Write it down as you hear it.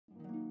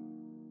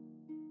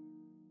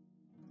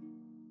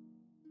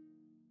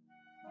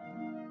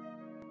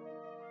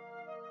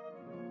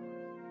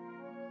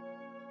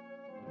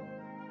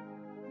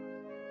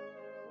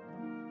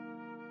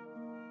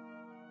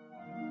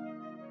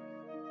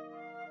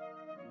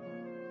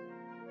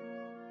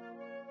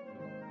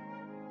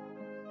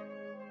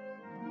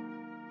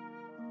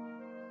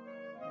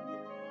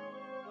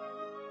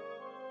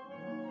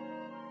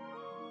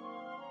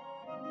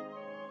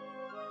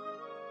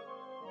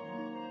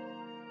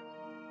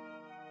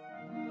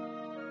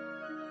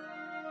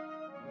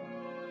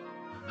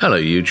Hello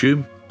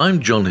YouTube, I'm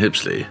John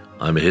Hippisley.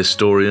 I'm a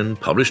historian,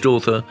 published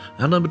author,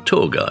 and I'm a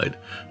tour guide,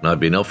 and I've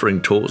been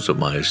offering tours of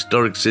my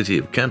historic city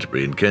of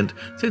Canterbury in Kent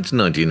since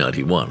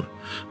 1991,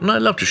 and I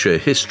love to share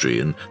history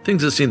and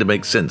things that seem to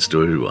make sense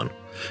to everyone.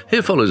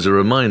 Here follows a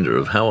reminder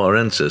of how our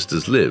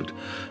ancestors lived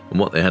and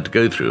what they had to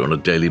go through on a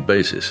daily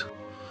basis.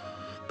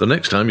 The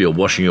next time you're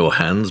washing your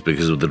hands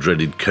because of the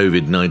dreaded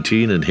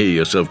COVID-19 and hear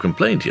yourself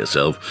complain to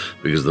yourself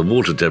because the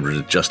water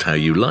temperature is just how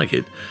you like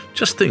it,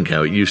 just think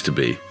how it used to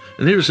be.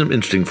 And here are some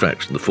interesting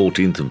facts from the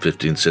 14th and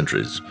 15th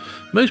centuries.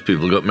 Most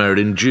people got married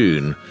in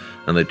June,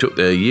 and they took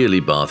their yearly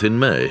bath in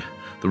May.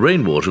 The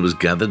rainwater was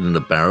gathered in a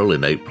barrel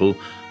in April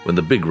when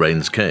the big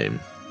rains came,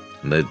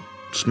 and they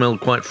smelled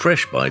quite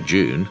fresh by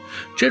June.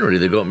 Generally,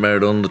 they got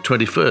married on the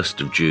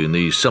 21st of June,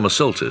 the summer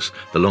solstice,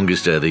 the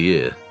longest day of the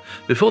year.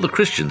 Before the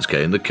Christians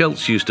came, the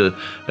Celts used to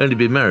only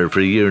be married for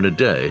a year and a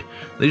day.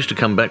 They used to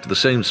come back to the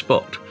same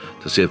spot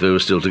to see if they were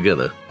still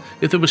together.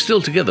 If they were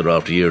still together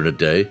after a year and a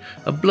day,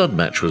 a blood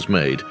match was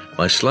made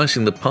by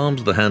slicing the palms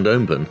of the hand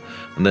open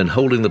and then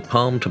holding the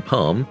palm to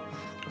palm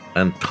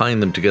and tying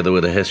them together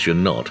with a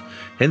Hessian knot,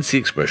 hence the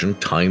expression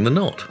tying the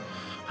knot.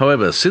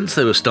 However, since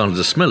they were starting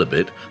to smell a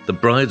bit, the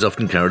brides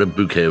often carried a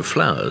bouquet of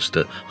flowers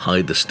to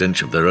hide the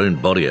stench of their own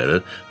body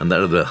odour and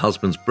that of their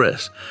husband's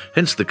breast,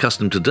 hence the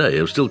custom today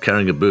of still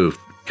carrying a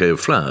bouquet of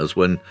flowers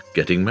when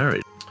getting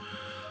married.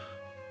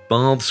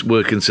 Baths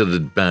were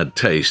considered bad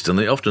taste, and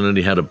they often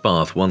only had a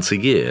bath once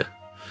a year.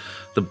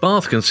 The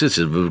bath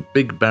consisted of a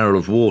big barrel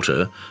of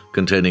water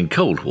containing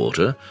cold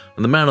water,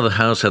 and the man of the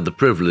house had the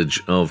privilege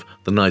of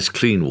the nice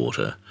clean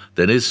water,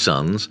 then his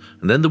sons,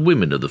 and then the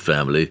women of the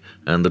family,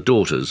 and the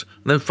daughters,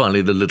 and then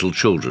finally the little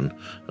children,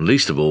 and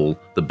least of all,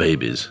 the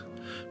babies.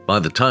 By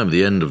the time of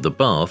the end of the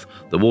bath,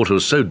 the water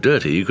was so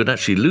dirty you could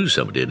actually lose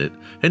somebody in it,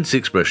 hence the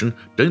expression,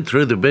 don't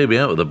throw the baby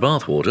out with the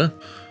bath water.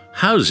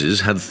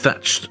 Houses had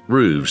thatched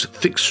roofs,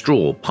 thick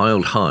straw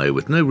piled high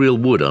with no real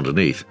wood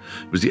underneath.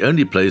 It was the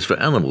only place for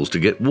animals to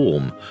get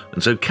warm,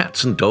 and so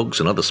cats and dogs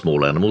and other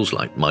small animals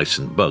like mice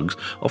and bugs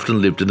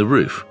often lived in the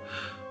roof.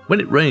 When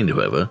it rained,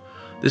 however,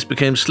 this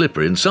became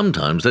slippery, and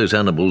sometimes those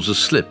animals would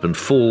slip and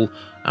fall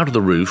out of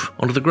the roof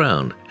onto the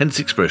ground, hence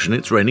the expression,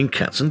 it's raining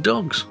cats and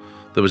dogs.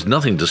 There was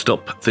nothing to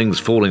stop things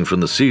falling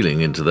from the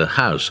ceiling into the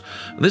house,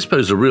 and this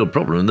posed a real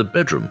problem in the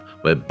bedroom,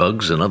 where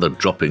bugs and other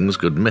droppings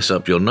could mess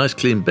up your nice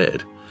clean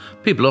bed.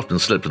 People often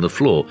slept on the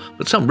floor,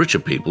 but some richer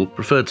people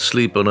preferred to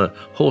sleep on a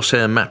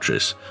horsehair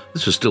mattress.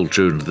 This was still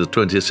true into the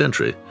 20th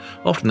century.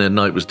 Often their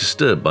night was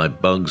disturbed by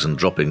bugs and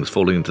droppings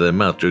falling into their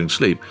mouth during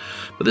sleep,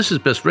 but this is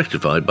best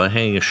rectified by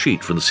hanging a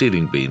sheet from the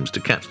ceiling beams to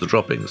catch the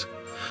droppings.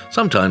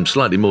 Sometimes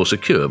slightly more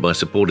secure by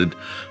supported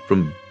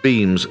from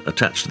beams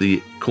attached to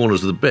the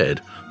corners of the bed,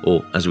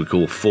 or as we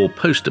call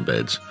four-poster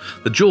beds.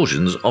 The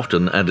Georgians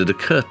often added a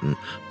curtain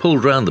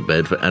pulled round the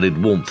bed for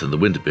added warmth in the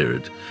winter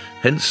period.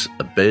 Hence,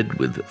 a bed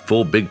with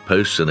four big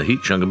posts and a heat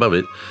shrunk above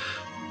it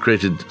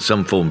created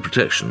some form of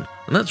protection,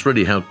 and that's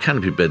really how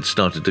canopy beds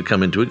started to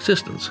come into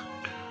existence.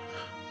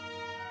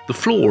 The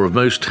floor of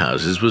most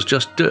houses was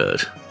just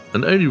dirt,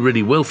 and only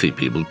really wealthy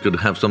people could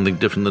have something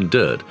different than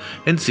dirt,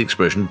 hence the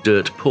expression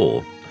dirt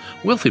poor.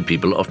 Wealthy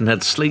people often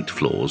had slate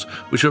floors,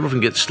 which would often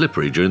get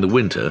slippery during the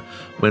winter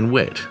when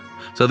wet,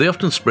 so they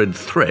often spread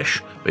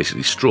thresh,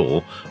 basically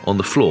straw, on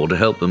the floor to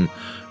help them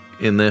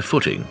in their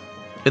footing.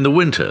 In the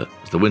winter,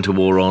 as the winter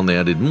wore on, they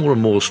added more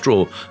and more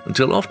straw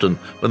until often,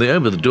 when they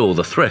opened the door,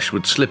 the thresh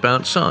would slip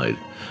outside,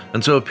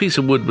 and so a piece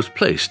of wood was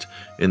placed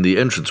in the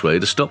entranceway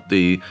to stop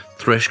the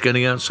thresh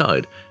getting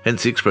outside,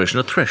 hence the expression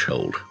a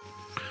threshold.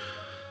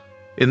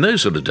 In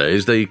those sort of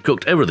days, they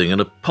cooked everything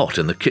in a pot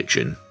in the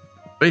kitchen,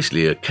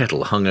 basically a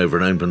kettle hung over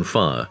an open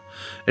fire.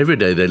 Every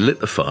day they lit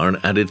the fire and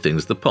added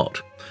things to the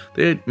pot.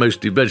 They ate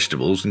mostly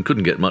vegetables and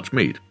couldn't get much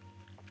meat.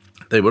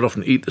 They would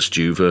often eat the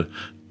stew for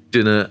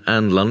dinner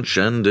and lunch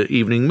and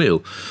evening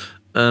meal,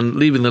 and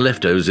leaving the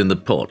leftovers in the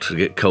pot to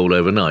get cold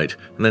overnight,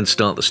 and then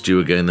start the stew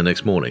again the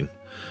next morning.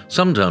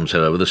 Sometimes,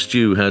 however, the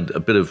stew had a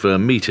bit of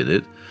meat in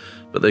it,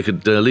 but they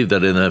could leave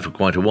that in there for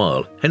quite a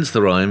while. Hence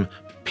the rhyme,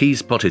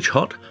 peas pottage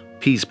hot,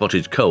 peas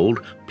pottage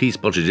cold, peas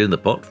pottage in the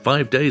pot,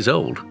 5 days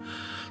old.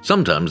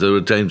 Sometimes they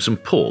would obtain some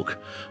pork,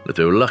 and if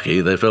they were lucky,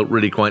 they felt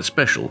really quite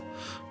special.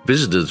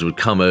 Visitors would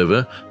come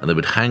over, and they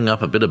would hang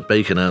up a bit of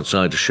bacon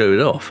outside to show it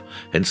off,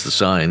 hence the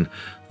sign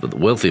that the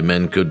wealthy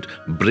men could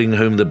bring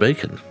home the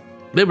bacon.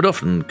 They would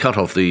often cut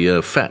off the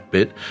fat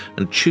bit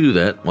and chew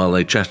that while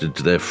they chatted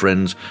to their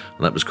friends,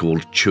 and that was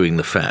called chewing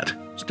the fat,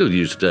 still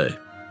used today.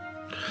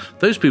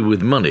 Those people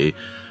with money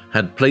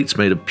had plates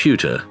made of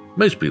pewter.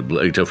 Most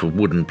people ate off of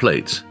wooden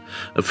plates.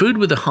 A food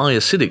with a high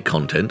acidic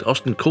content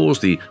often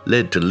caused the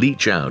lead to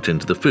leach out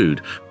into the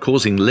food,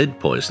 causing lead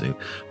poisoning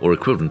or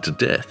equivalent to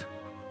death.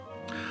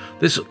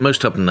 This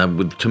most often happened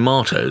with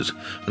tomatoes,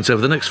 and so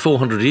for the next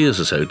 400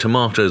 years or so,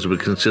 tomatoes were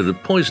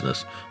considered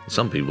poisonous, and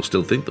some people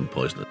still think them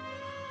poisonous.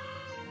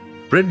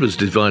 Bread was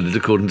divided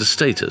according to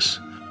status.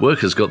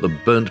 Workers got the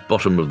burnt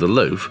bottom of the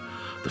loaf,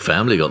 the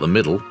family got the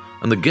middle,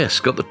 and the guests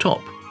got the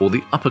top, or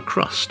the upper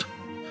crust.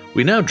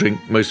 We now drink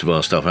most of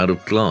our stuff out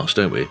of glass,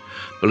 don't we?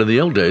 But in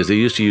the old days they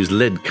used to use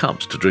lead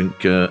cups to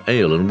drink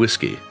ale and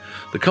whiskey.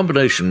 The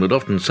combination would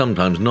often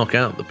sometimes knock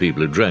out the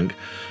people who drank,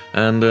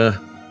 and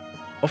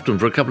often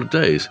for a couple of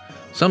days.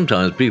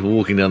 Sometimes people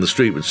walking down the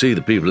street would see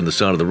the people in the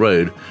side of the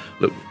road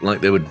look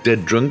like they were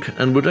dead drunk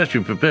and would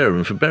actually prepare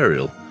them for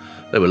burial.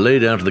 They were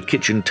laid out at the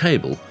kitchen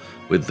table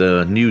with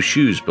new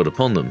shoes put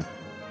upon them.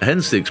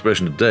 Hence the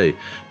expression today,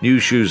 new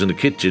shoes on the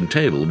kitchen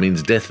table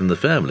means death in the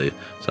family.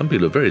 Some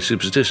people are very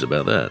superstitious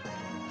about that.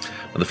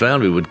 And the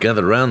family would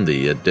gather around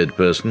the dead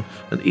person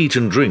and eat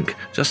and drink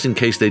just in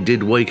case they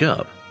did wake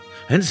up.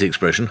 Hence the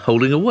expression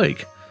holding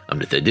awake. I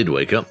mean, if they did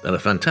wake up, they had a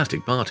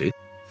fantastic party.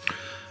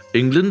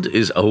 England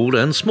is old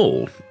and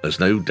small, there's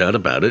no doubt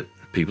about it.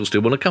 People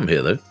still want to come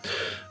here, though.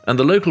 And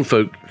the local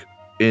folk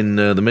in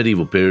the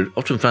medieval period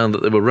often found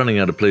that they were running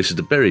out of places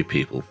to bury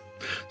people.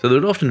 So they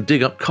would often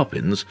dig up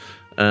coffins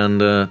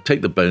and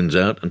take the bones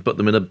out and put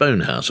them in a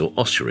bone house or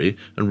ossuary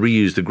and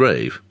reuse the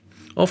grave.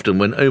 Often,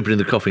 when opening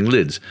the coffin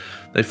lids,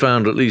 they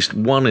found at least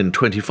 1 in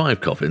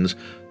 25 coffins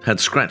had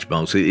scratch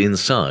marks at the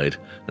inside,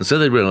 and so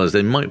they realised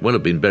they might well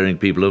have been burying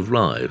people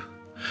alive.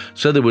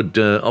 So they would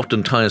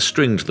often tie a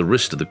string to the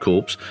wrist of the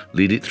corpse,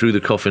 lead it through the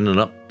coffin and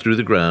up through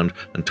the ground,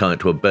 and tie it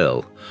to a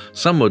bell.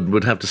 Someone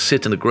would have to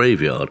sit in the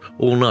graveyard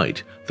all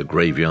night, the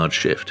graveyard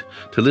shift,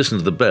 to listen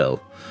to the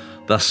bell.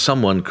 Thus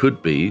someone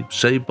could be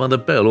saved by the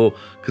bell or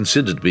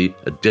considered to be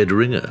a dead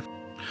ringer.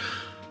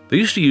 They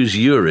used to use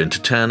urine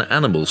to tan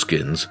animal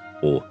skins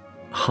or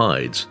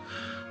hides.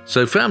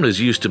 So families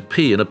used to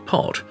pee in a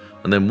pot,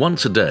 and then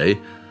once a day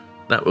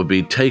that would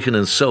be taken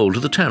and sold to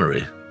the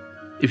tannery.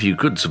 If you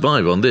could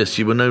survive on this,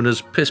 you were known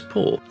as piss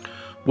poor.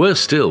 Worse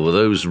still were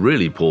those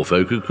really poor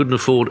folk who couldn't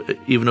afford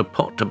even a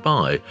pot to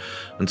buy,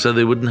 and so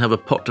they wouldn't have a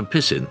pot to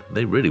piss in.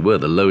 They really were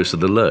the lowest of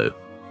the low.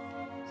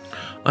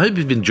 I hope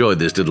you've enjoyed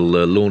this little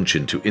launch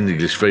into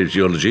English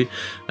phraseology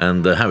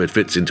and how it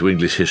fits into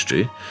English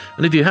history.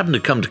 And if you happen to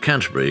come to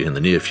Canterbury in the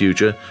near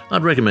future,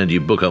 I'd recommend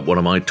you book up one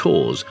of my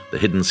tours, the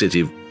Hidden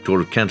City Tour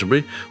of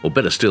Canterbury, or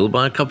better still,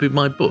 buy a copy of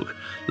my book.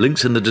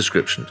 Links in the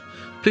description.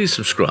 Please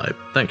subscribe.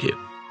 Thank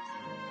you.